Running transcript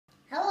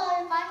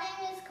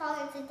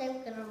and today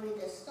we're going to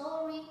read the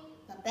story,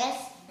 The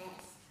Best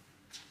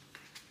Nest.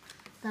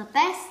 The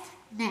Best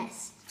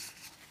Nest.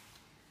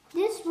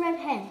 This red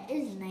hen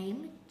is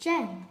named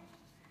Jen.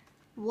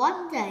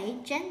 One day,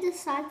 Jen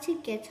decided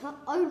to get her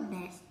own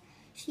nest.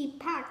 She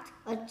packed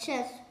a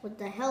chest with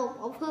the help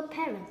of her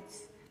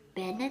parents,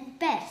 Ben and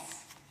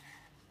Bess.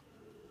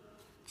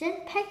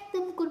 Jen pecked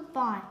them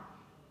goodbye.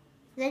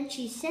 Then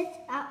she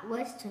set out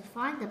west to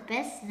find the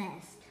best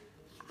nest.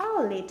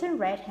 Our little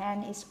red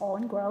hen is all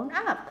grown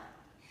up.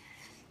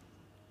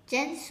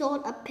 Jen saw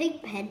a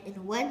pig pen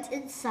and went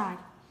inside,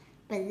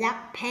 but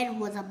that pen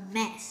was a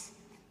mess.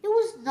 It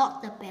was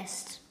not the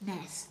best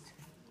nest.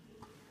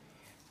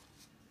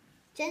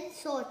 Jen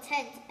saw a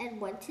tent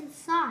and went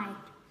inside,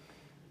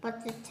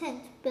 but the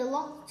tent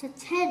belonged to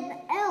 10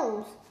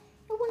 elves.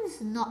 It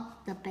was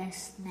not the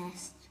best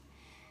nest.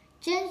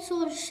 Jen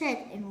saw a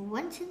shed and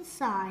went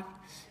inside,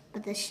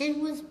 but the shed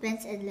was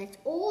bent and let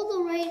all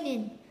the rain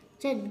in.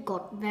 Jen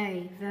got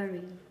very,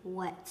 very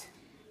wet.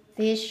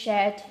 This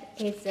shed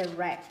is a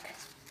wreck.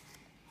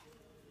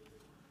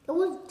 It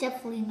was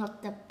definitely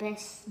not the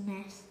best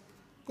nest.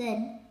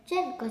 Then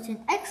Jen got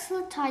an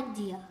excellent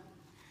idea.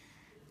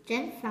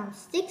 Jen found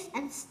sticks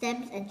and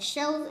stems and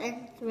shells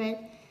and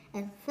thread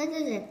and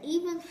feathers and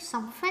even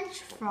some French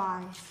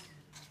fries.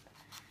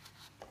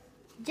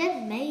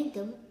 Jen made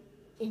them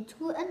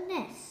into a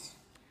nest.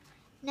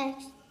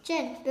 Next,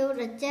 Jen built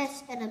a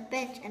desk and a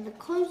bench and a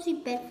cozy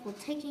bed for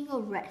taking a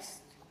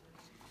rest.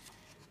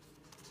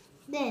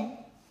 Then,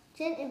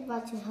 Jen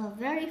invited her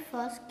very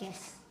first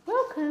guest.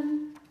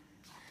 Welcome.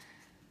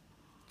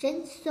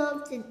 Jen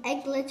served an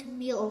egglet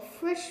meal of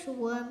fresh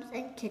worms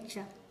and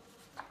ketchup.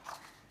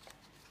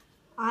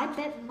 I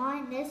bet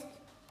my nest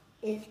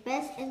is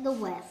best in the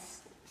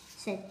West,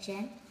 said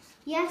Jen.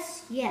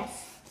 Yes,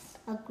 yes,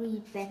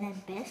 agreed Ben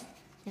and Bess.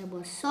 They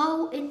were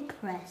so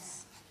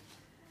impressed.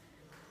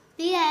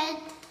 The end.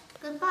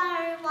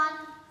 Goodbye, everyone.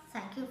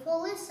 Thank you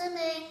for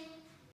listening.